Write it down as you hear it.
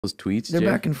those tweets? They're Jay?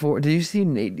 back and forth. Did you see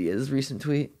Nate Diaz's recent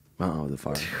tweet? Oh, the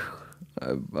fire.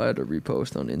 I had to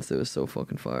repost on Insta. It was so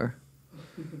fucking fire.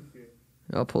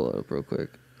 I'll pull it up real quick.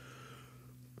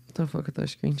 What the fuck is that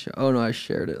screenshot? Oh, no, I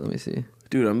shared it. Let me see.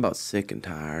 Dude, I'm about sick and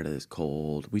tired of this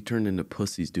cold. We turned into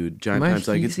pussies, dude. Giant Am I times.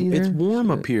 Like it's heat either? warm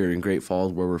Shit. up here in Great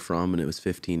Falls where we're from, and it was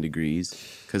 15 degrees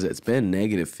because it's been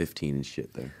negative 15 and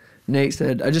shit there. Nate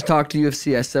said, I just talked to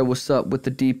UFC. I said, what's up with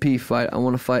the DP fight? I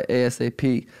want to fight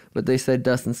ASAP. But they said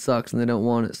Dustin sucks and they don't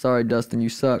want it. Sorry, Dustin, you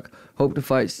suck. Hope to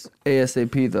fight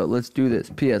ASAP, though. Let's do this.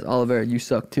 P.S. Oliveira, you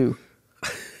suck, too.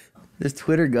 This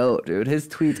Twitter goat, dude. His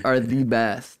tweets are the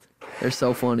best. They're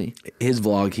so funny. His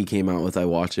vlog he came out with, I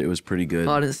watched it. It was pretty good.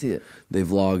 Oh, I didn't see it. They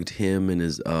vlogged him and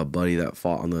his buddy that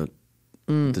fought on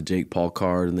the Jake Paul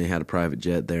card, and they had a private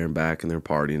jet there and back, and they're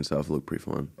partying and stuff. It looked pretty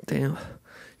fun. Damn.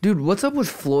 Dude, what's up with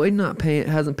Floyd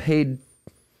hasn't paid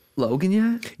Logan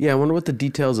yet? Yeah, I wonder what the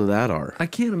details of that are. I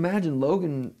can't imagine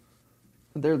Logan,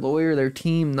 their lawyer, their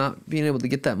team, not being able to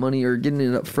get that money or getting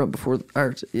it up front before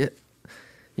yeah.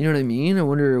 You know what I mean? I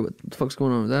wonder what the fuck's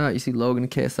going on with that. You see Logan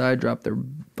and KSI drop their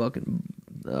fucking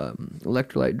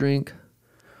electrolyte drink.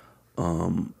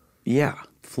 Yeah,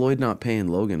 Floyd not paying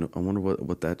Logan. I wonder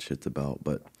what that shit's about.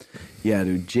 But yeah,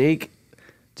 dude, Jake,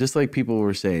 just like people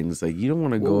were saying, it's like you don't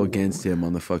want to go against him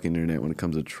on the fucking internet when it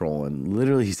comes to trolling.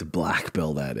 Literally, he's a black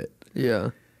belt at it. Yeah.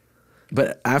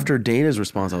 But after Dana's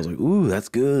response, I was like, ooh, that's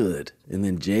good. And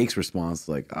then Jake's response,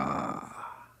 like,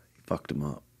 he fucked him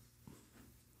up.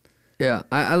 Yeah,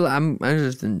 I'm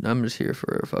just here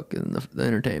for fucking the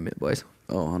entertainment, boys.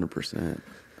 Oh, 100%.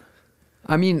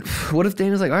 I mean, what if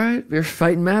Dana's like, all right, you're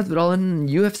fighting Matt, but all in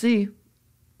UFC?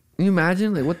 Can you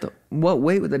imagine? Like, what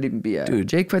weight would that even be at? Dude,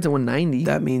 Jake fights at 190.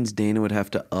 That means Dana would have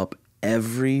to up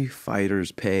every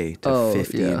fighter's pay to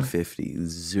 50 and 50.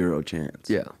 Zero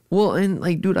chance. Yeah. Well, and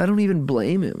like, dude, I don't even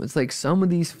blame him. It's like some of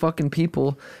these fucking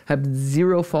people have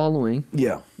zero following.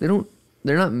 Yeah.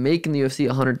 They're not making the UFC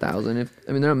 100,000.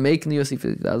 They're not making the UFC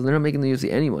 50,000. They're not making the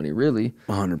UFC any money, really.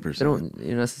 100%. They don't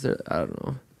necessarily. I don't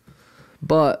know.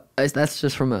 But that's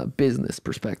just from a business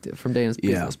perspective, from Dana's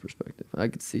business perspective. I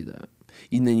could see that.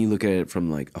 And then you look at it from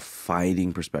like a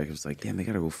fighting perspective. It's like, damn, they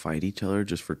gotta go fight each other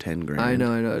just for 10 grand. I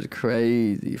know. It's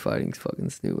crazy. Fighting's fucking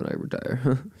Snoop when I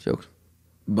retire. Jokes.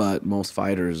 But most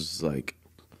fighters like,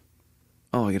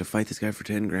 oh, I gotta fight this guy for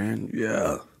 10 grand.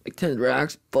 Yeah. Like 10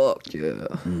 racks? Fuck yeah.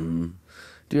 Mm-hmm.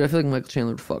 Dude, I feel like Michael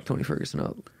Chandler would fuck Tony Ferguson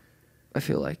up. I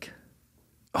feel like.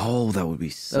 Oh, that would be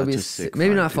such a sick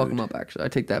maybe fight, not fuck him up, actually. I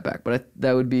take that back. But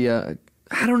that would be I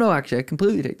don't know, actually. I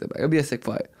completely take that back. It would be a sick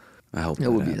fight. I hope it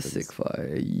would be a sick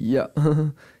fight. Yeah.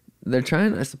 They're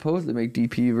trying, I suppose, to make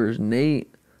DP versus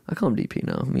Nate. I call him DP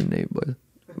now. I mean Nate, boys.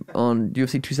 On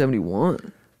UFC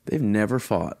 271. They've never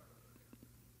fought.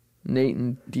 Nate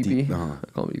and DP? I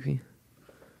call him DP.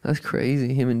 That's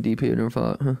crazy. Him and DP have never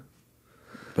fought, huh?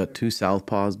 But two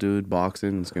southpaws, dude,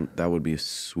 boxing, that would be a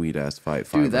sweet-ass fight.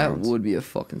 Dude, that would be a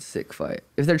fucking sick fight.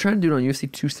 If they're trying to do it on UFC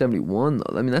 271,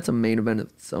 though, I mean, that's a main event of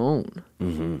its own.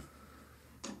 Mm-hmm.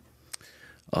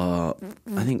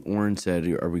 I think Warren said,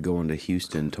 are we going to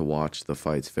Houston to watch the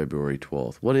fights February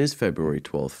 12th? What is February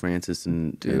 12th? Francis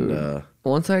and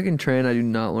once I can train, I do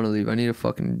not want to leave. I need to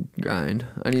fucking grind.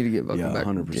 I need to get fucking back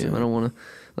 100%. To the gym. I don't want to,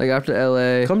 like, after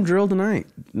LA. Come drill tonight.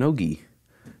 No gi.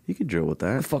 You could drill with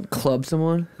that. Fuck club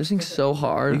someone. This thing's so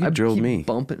hard. You could drill me.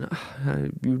 Bumping.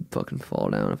 You'd fucking fall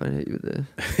down if I hit you with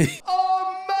this.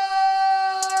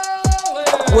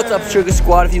 What's up, Sugar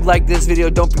Squad? If you like this video,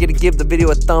 don't forget to give the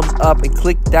video a thumbs up and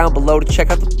click down below to check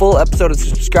out the full episode and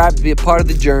subscribe to be a part of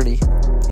the journey.